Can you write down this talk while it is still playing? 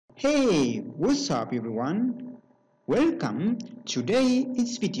Hey, what's up everyone? Welcome. Today in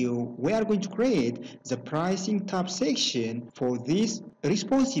this video we are going to create the pricing tab section for this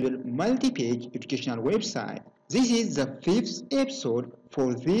responsible multi-page educational website. This is the 5th episode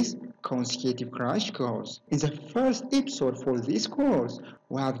for this consecutive crash course. In the first episode for this course,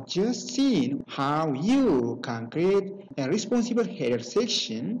 we have just seen how you can create a responsible header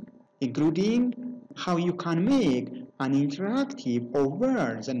section, including how you can make an interactive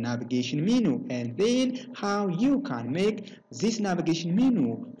over the navigation menu, and then how you can make this navigation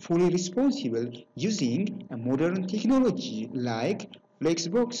menu fully responsive using a modern technology like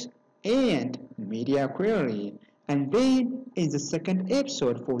flexbox and media query. And then in the second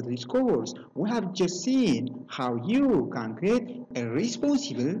episode for this course, we have just seen how you can create a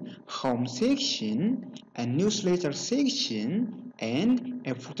responsible home section, a newsletter section, and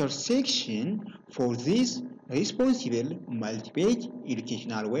a footer section for this responsible multi-page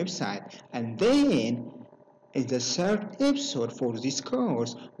educational website. And then in the third episode for this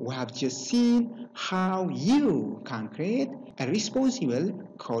course, we have just seen how you can create a responsible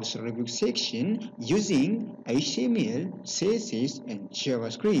course review section using HTML, CSS, and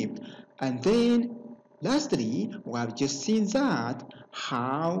JavaScript. And then lastly, we have just seen that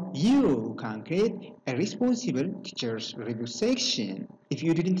how you can create a responsible teacher's review section. If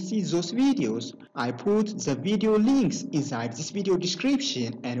you didn't see those videos, I put the video links inside this video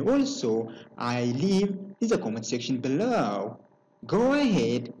description, and also I leave in the comment section below. Go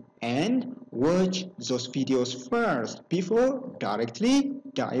ahead and watch those videos first before directly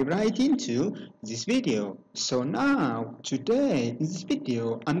dive right into this video. So now, today in this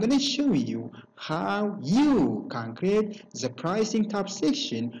video, I'm gonna show you how you can create the pricing tab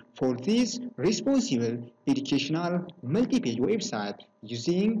section for this responsible educational multi-page website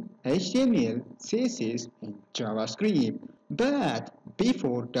using HTML, CSS, and JavaScript. But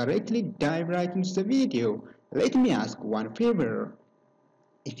before directly dive right into the video, let me ask one favor.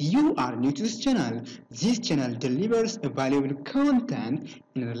 If you are new to this channel delivers valuable content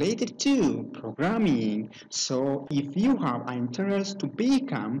related to programming. So if you have an interest to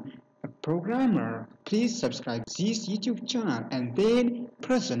become a programmer, please subscribe to this YouTube channel and then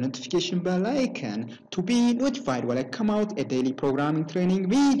press the notification bell icon to be notified when I come out a daily programming training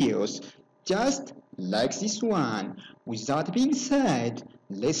videos, just like this one. With that being said,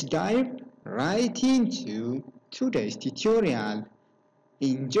 let's dive right into today's tutorial.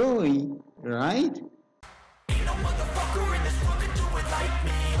 Enjoy, right? Ain't no motherfucker in this world could do it like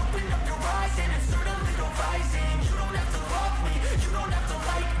me. Open up your eyes and insert a little rising. You don't have to love me, you don't have to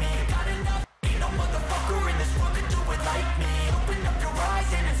like me. Got enough. Ain't no motherfucker in this world could do it like me. Open up your eyes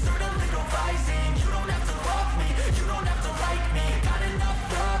and insert a little rising. You don't have to love me, you don't have to like me. Got enough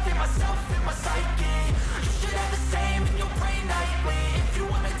love in myself, in my psyche. You should have the same in your brain nightly. If you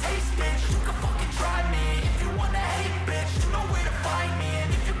wanna taste, bitch, you can fucking try me. If you wanna hate, bitch, you know where to find me.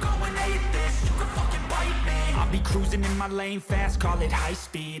 I'll be cruising in my lane fast, call it high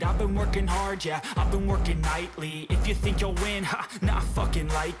speed. I've been working hard, yeah, I've been working nightly. If you think you'll win, ha, not fucking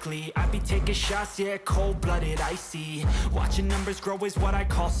likely. I be taking shots, yeah, cold-blooded, icy. Watching numbers grow is what I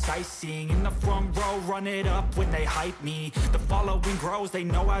call sightseeing. In the front row, run it up when they hype me. The following grows, they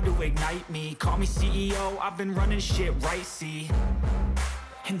know how to ignite me. Call me CEO, I've been running shit right, see.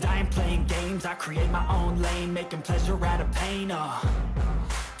 And I ain't playing games, I create my own lane, making pleasure out of pain,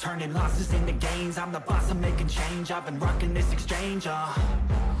 turning losses into gains. I'm the boss, I'm making change. I've been rocking this exchange,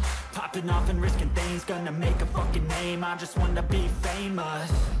 popping off and risking things. Gonna make a fucking name, I just wanna be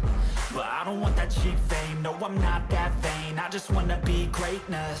famous. But I don't want that cheap fame, no I'm not that vain. I just wanna be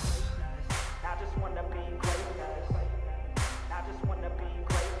greatness. I just wanna be greatness. I just wanna be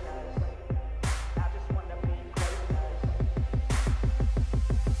greatness. I just wanna be greatness.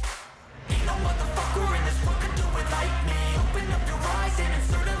 Ain't no motherfucker in this world could do it like me. Open up your eyes and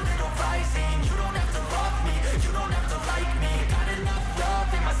insert a little rising. You don't have to love me, you don't have to like me. Got enough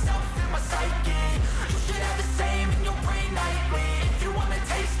love in myself, in my psyche. You should have the same in your brain nightly. If you wanna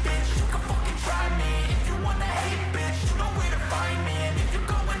taste, bitch, you can fucking try me. If you wanna hate, bitch, you know where to find me. And if you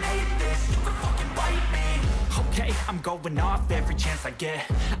go and hate this, you can fucking bite me. Okay, I'm going off every chance I get.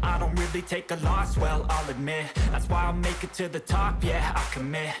 I don't really take a loss, well, I'll admit. That's why I'll make it to the top, yeah, I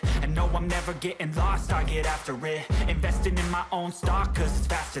commit. And no, I'm never getting lost, I get after it. Investing in my own stock, cause it's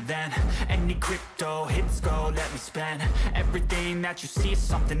faster than any crypto hits go, let me spend. Everything that you see is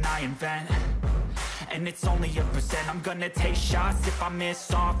something I invent. and it's only a percent. I'm gonna take shots, if I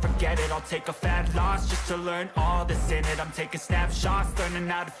miss all, forget it. I'll take a fat loss just to learn all that's in it. I'm taking snapshots, learning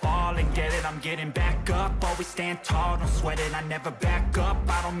how to fall and get it. I'm getting back up, always stand tall, don't sweat it. I never back up,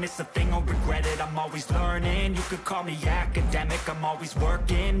 I don't miss a thing or regret it. I'm always learning, you could call me academic. I'm always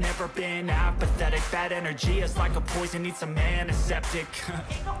working, never been apathetic. Bad energy is like a poison, needs some antiseptic.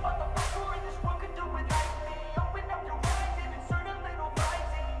 Ain't no motherfucker in this world could do it like me. Open up your eyes and insert a little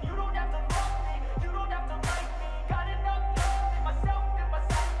rising. You don't have to love me, you don't have to like me. Got enough love in myself and my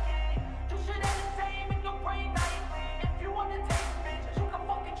psyche. You should have the same in your brain nightly. If you wanna taste, bitch, you can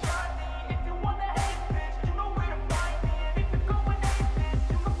fucking try me. If you wanna hate, bitch, you know where to find me. And if you're going hate, bitch,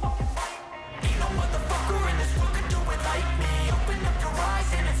 you can fucking fight me. Ain't no motherfucker in this world could do it like me. Open up your eyes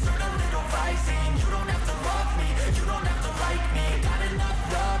and insert a little rising. You don't have to love me, you don't have to like me. Got enough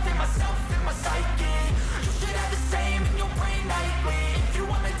love in myself and my psyche. You should have the same in your brain nightly. If you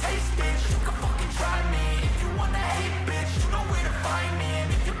wanna taste, bitch, you can fucking try me. If you wanna hate, bitch, you know where to find me.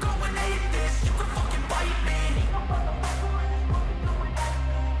 And if you're going hate this, you can fucking bite me. Ain't no motherfucker in this world can do it like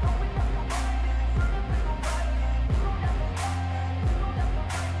me. Open up your eyes and insert a little rising. You don't have to love me, you don't have to like me.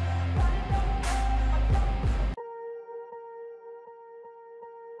 Got enough love in myself.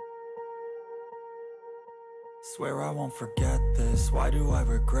 Swear I won't forget this, why do I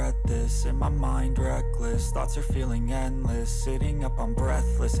regret this? In my mind reckless, thoughts are feeling endless. Sitting up I'm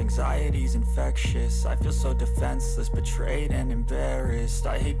breathless, anxiety's infectious. I feel so defenseless, betrayed and embarrassed.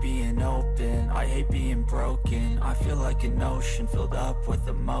 I hate being open, I hate being broken. I feel like an ocean filled up with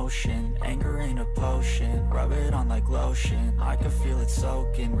emotion. Anger ain't a potion, rub it on like lotion. I can feel it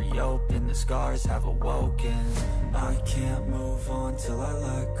soaking, reopen, the scars have awoken. I can't move on till I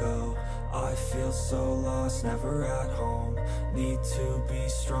let go. I feel so lost, never at home. Need to be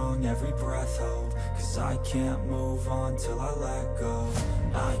strong, every breath hold. Cause I can't move on till I let go.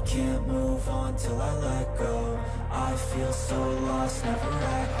 I can't move on till I let go. I feel so lost, never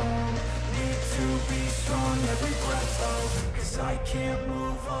at home. Need to be strong, every breath hold. Cause I can't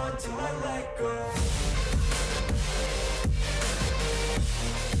move on till I let go.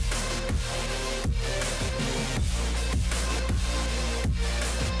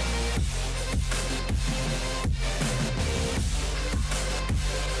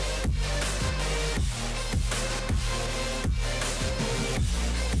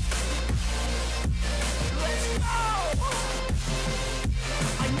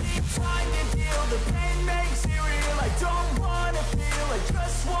 The pain makes it real, I don't wanna feel, I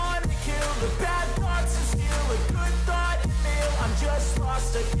just wanna kill the bad thoughts and steal a good thought and feel. I'm just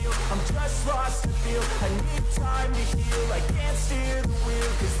lost, I feel, I'm just lost, I feel. I need time to heal, I can't steer the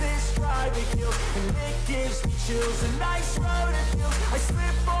wheel. Cause this drive to kill, and it gives me chills. A nice road it feels, I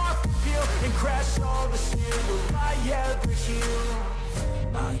slip off the peel and crash all the steel. Will I ever heal?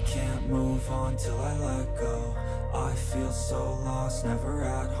 I can't move on till I let go. I feel so lost, never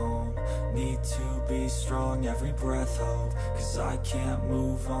at home. Need to be strong, every breath hold. Cause I can't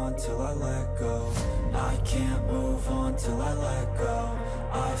move on till I let go. I can't move on till I let go.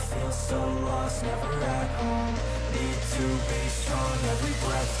 I feel so lost, never at home. Need to be strong, every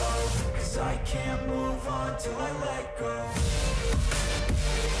breath hold. Cause I can't move on till I let go.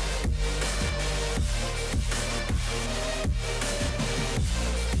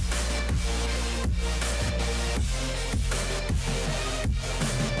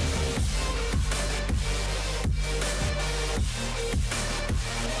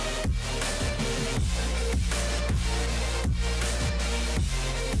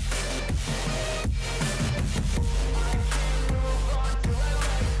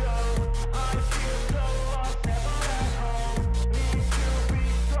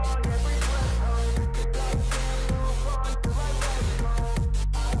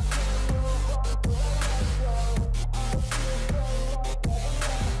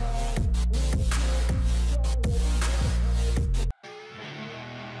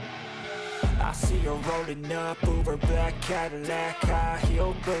 Rolling up, Uber black Cadillac, high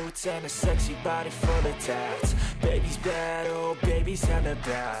heel boots and a sexy body full of tats. Baby's bad, oh baby's hella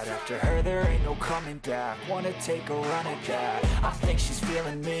bad. After her there ain't no coming back. Wanna take a run at that. I think she's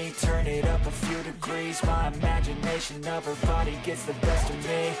feeling me, turn it up a few degrees. My imagination of her body gets the best of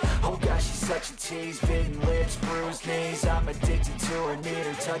me. Oh gosh, she's such a tease, bitten lips, bruised knees. I'm addicted to her, need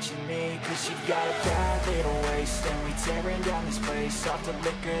her touching me. Cause she got a bad little waist, and we tearing down this place. Off the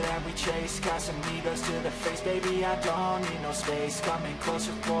liquor that we chase, got some egos to the face. Baby, I don't need no space. Coming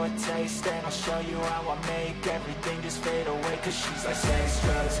closer for a taste, and I'll show you how I make everything just fade away. Cause she's like sex,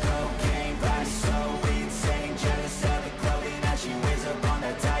 drugs, cocaine, body so insane. Jealous of the clothing that she wears up on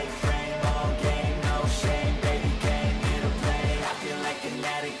a tight frame. All game, no shame, baby came here to play. I feel like an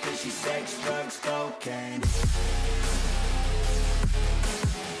addict cause she's sex, drugs, cocaine.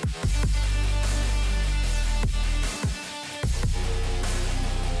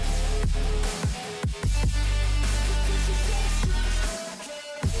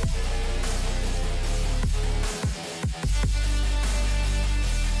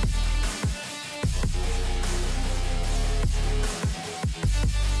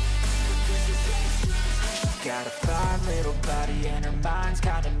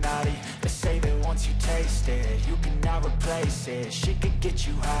 it. She could get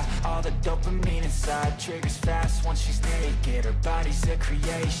you high, all the dopamine inside triggers fast once she's naked. Her body's a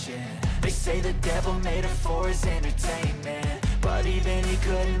creation. They say the devil made her for his entertainment, but even he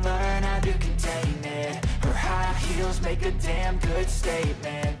couldn't learn how to contain it. Her high heels make a damn good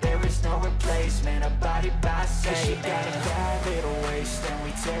statement. There is no replacement, a body by Satan. 'Cause she got a bad little waist, and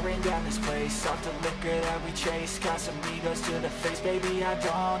we tearing down this place off the liquor that we chase. Casamigos to the face, baby, I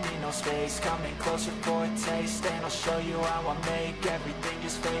don't need no space. Coming closer for a taste, and I'll show you how I make everything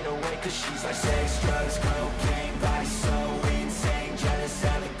just fade away. 'Cause she's like sex, drugs, cocaine, body so insane. Jealous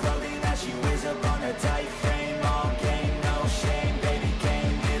of the clothing that she wears up on her tight frame. All game, no shame, baby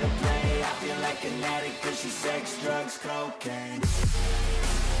came here to play. I feel like an addict 'cause she's sex, drugs, cocaine.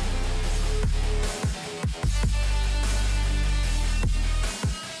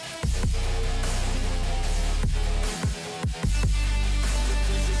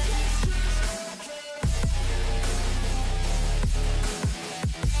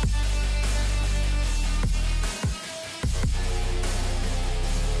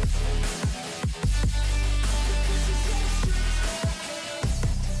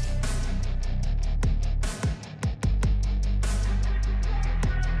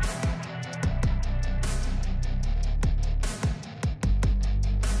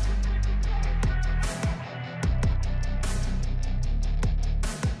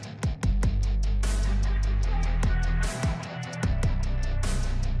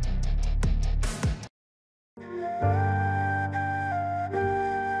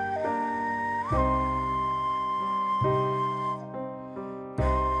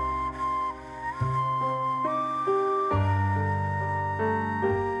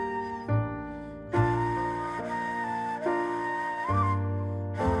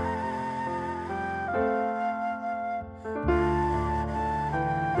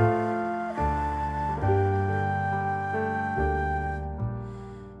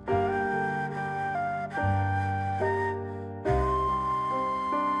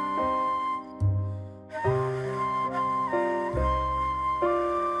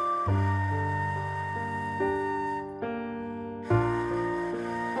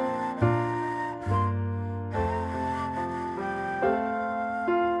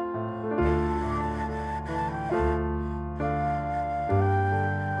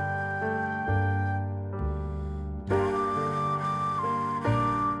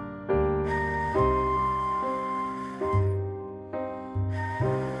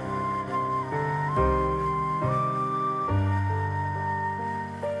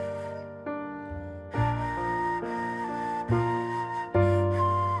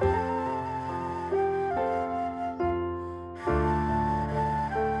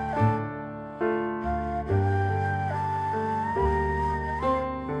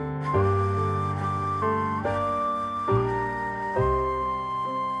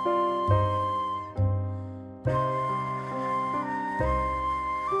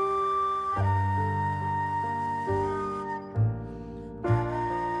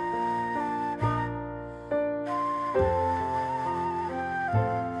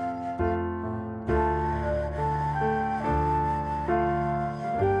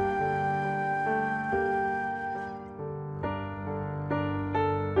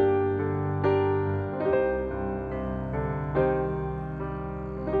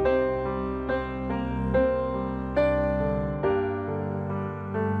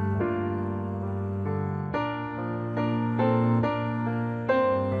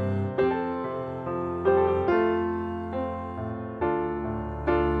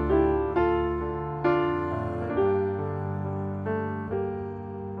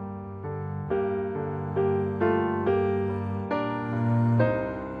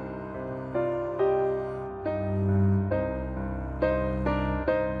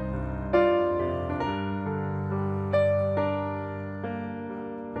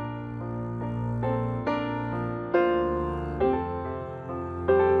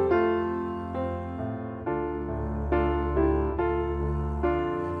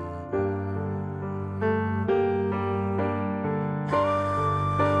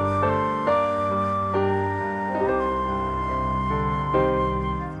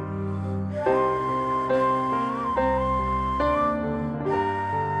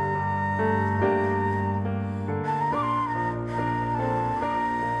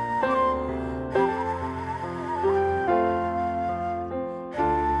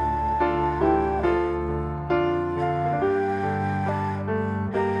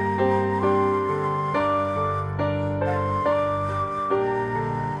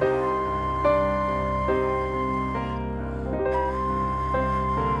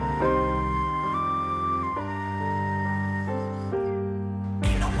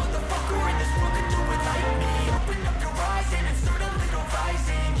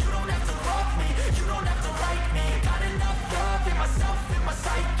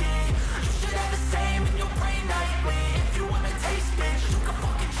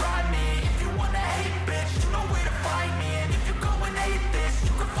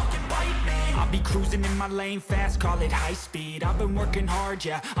 cruising in my lane fast, call it high speed. I've been working hard,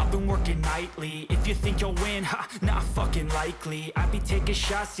 yeah, I've been working nightly. If you think you'll win, ha, not fucking likely. I be taking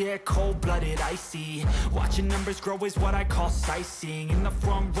shots, yeah, cold-blooded, icy. Watching numbers grow is what I call sightseeing. In the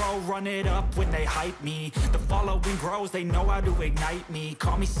front row, run it up when they hype me. The following grows, they know how to ignite me.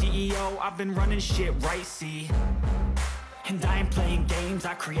 Call me CEO, I've been running shit right, see. And I ain't playing games,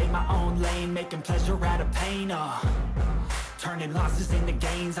 I create my own lane, making pleasure out of pain, turning losses into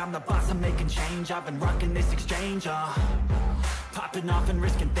gains. I'm the boss, I'm making change. I've been rocking this exchange, popping off and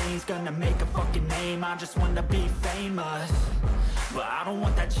risking things. Gonna make a fucking name, I just wanna be famous. But I don't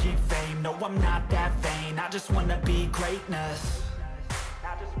want that cheap fame, no, I'm not that vain. I just wanna be greatness.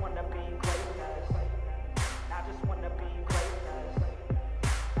 I just wanna be greatness. I just wanna be greatness.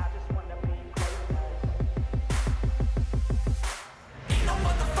 I just wanna be greatness. Ain't no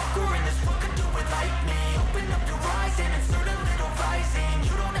motherfucker in this world can do it like me. Open up your eyes and insert a little rising.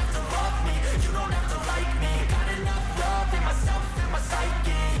 You don't have to love me, you don't have to like me. Got enough love in myself, in my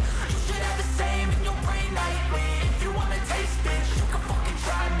psyche. You should have the same in your brain nightly. If you wanna taste, bitch, you can fucking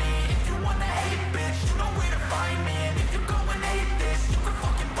try me. If you wanna hate, bitch, you know where to find me. And if you go and hate this, you can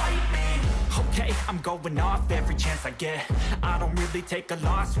fucking bite me. Okay, I'm going off every chance I get. I don't really take a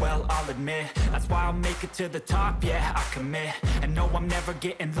loss, well, I'll admit. That's why I'll make it to the top, yeah, I commit. And no, I'm never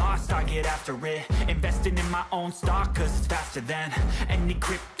getting lost, I get after it. Investing in my own stock, cause it's faster than any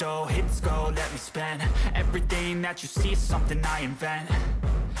crypto hits go, let me spend. Everything that you see is something I invent.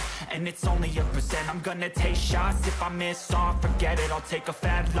 And it's only a percent. I'm gonna take shots. If I miss all, forget it. I'll take a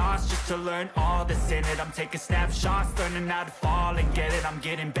fat loss just to learn all that's in it. I'm taking snapshots, learning how to fall and get it. I'm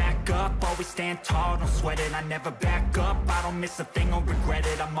getting back up, always stand tall, don't sweat it. I never back up, I don't miss a thing or regret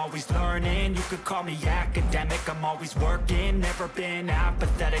it. I'm always learning, you could call me academic. I'm always working, never been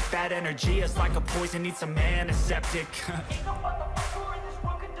apathetic. Bad energy is like a poison, needs some antiseptic. Ain't no motherfucker in this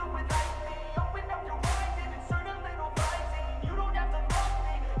world can do it like me. Open up your eyes and insert a little rising. You don't have to love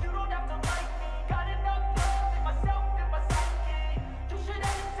me, you don't have to like me. Got enough love in myself, in my psyche. You should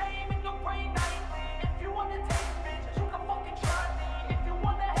have the same in your brain nightly. If you wanna taste, bitch, you can fucking try me. If you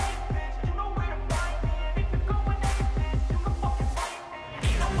wanna hate, bitch, you know where to find me. And if you go and hate this, you can fucking fight me.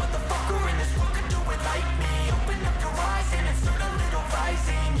 Ain't no motherfucker in this world can do it like me. Open up your eyes and insert a little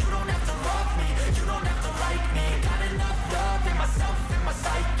rising. You don't have to love me, you don't have to like me. Got enough love in myself, in my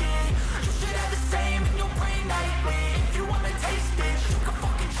psyche. You should have the same in your brain nightly. If you wanna taste, bitch, you can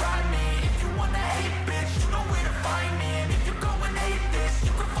fucking try me. If you wanna hate, bitch, you know where to find me. And if you go and hate this,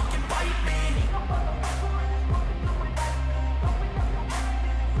 you can fucking bite me. Ain't no motherfucker in this world can do it like me. Open up your eyes and insert a little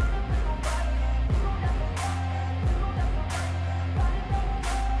rising. You don't have to love me, you don't have to like me. Got enough love in myself.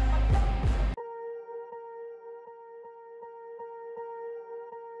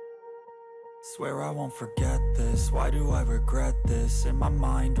 Swear I won't forget this, why do I regret this? In my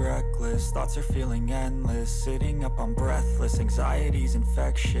mind reckless, thoughts are feeling endless. Sitting up, I'm breathless, anxiety's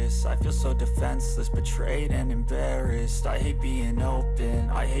infectious. I feel so defenseless, betrayed and embarrassed. I hate being open,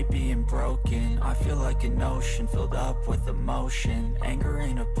 I hate being broken. I feel like an ocean filled up with emotion. Anger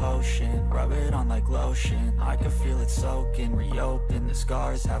ain't a potion, rub it on like lotion. I can feel it soaking, reopen, the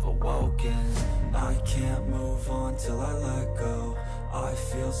scars have awoken. I can't move on till I let go. I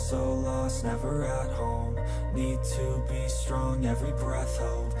feel so lost, never at home. Need to be strong, every breath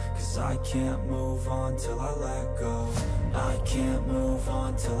hold. Cause I can't move on till I let go. I can't move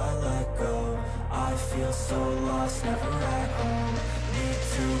on till I let go. I feel so lost, never at home. Need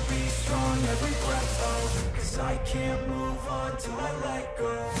to be strong, every breath hold. Cause I can't move on till I let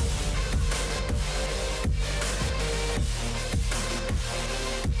go.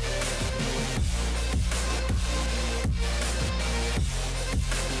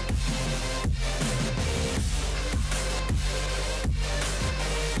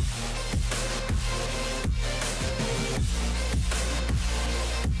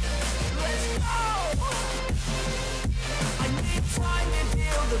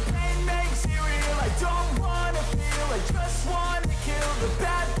 The pain makes it real, I don't wanna feel, I just wanna kill the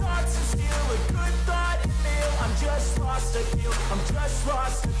bad thoughts and steal a good thought and feel. I'm just lost, I feel, I'm just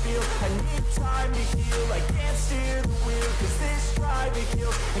lost, I feel. I need time to heal, I can't steer the wheel. Cause this drive to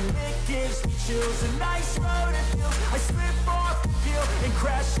kill, and it gives me chills. A nice road to feel, I slip off the peel and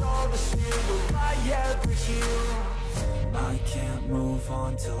crash all the steel. Will I ever heal? I can't move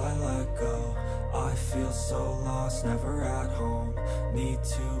on till I let go. I feel so lost, never at home. Need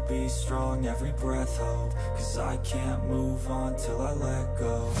to be strong, every breath hold. Cause I can't move on till I let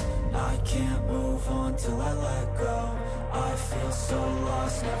go. I can't move on till I let go. I feel so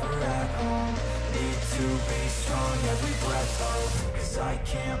lost, never at home. Need to be strong, every breath hold. Cause I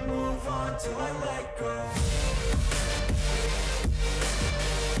can't move on till I let go.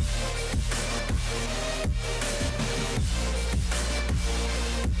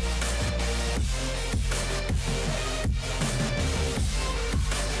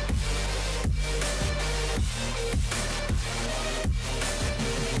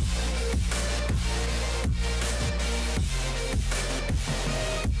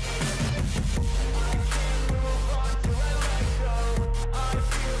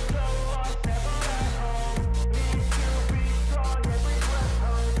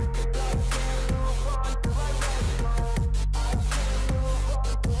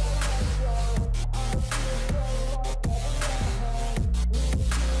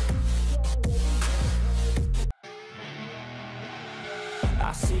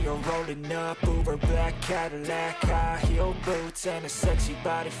 I see her rolling up, Uber black Cadillac, high heel boots and a sexy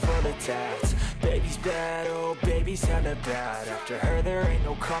body full of tats. Baby's bad, oh baby's hella bad. After her there ain't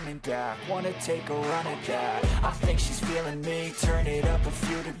no coming back. Wanna take a run at that. I think she's feeling me, turn it up a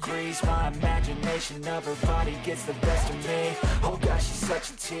few degrees. My imagination of her body gets the best of me. Oh gosh, she's such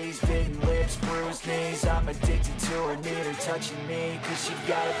a tease, bitten lips, bruised knees. I'm addicted to her, need her touching me. Cause she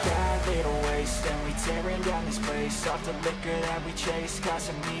got a bad little waist, and we tearing down this place. Off the liquor that we chase, got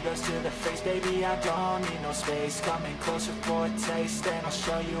some egos to the face. Baby, I don't need no space, coming closer for a taste. And I'll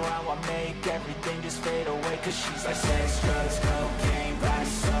show you how I make everything just fade away. Cause she's like sex, drugs, cocaine, body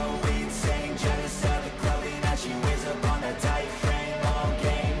so insane. Jealous of the clothing that she wears up on a tight frame. All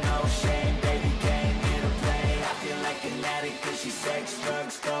game, no shame, baby came here to play. I feel like an addict cause she's sex,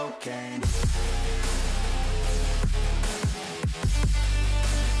 drugs, cocaine.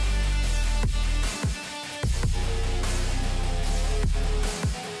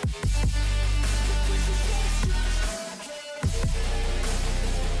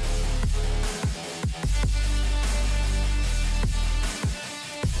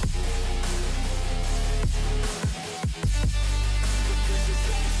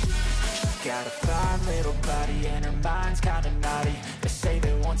 Got a fine little body and her mind's kinda naughty. They say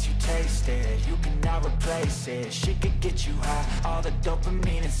that once you taste it, you cannot replace it. She could get you high, all the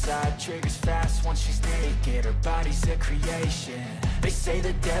dopamine inside triggers fast once she's naked. Her body's a creation. They say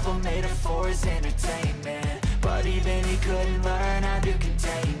the devil made her for his entertainment, but even he couldn't learn how to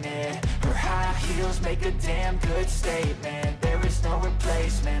contain it. Her high heels make a damn good statement. There is no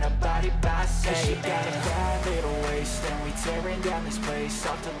replacement, a body by Satan. Cause she got a bad little waist, and we tearing down this place.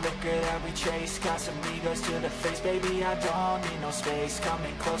 Off the liquor that we chase, got some egos to the face. Baby, I don't need no space,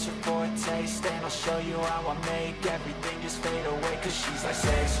 coming closer for a taste. And I'll show you how I make everything just fade away. Cause she's like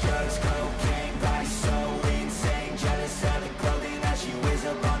sex,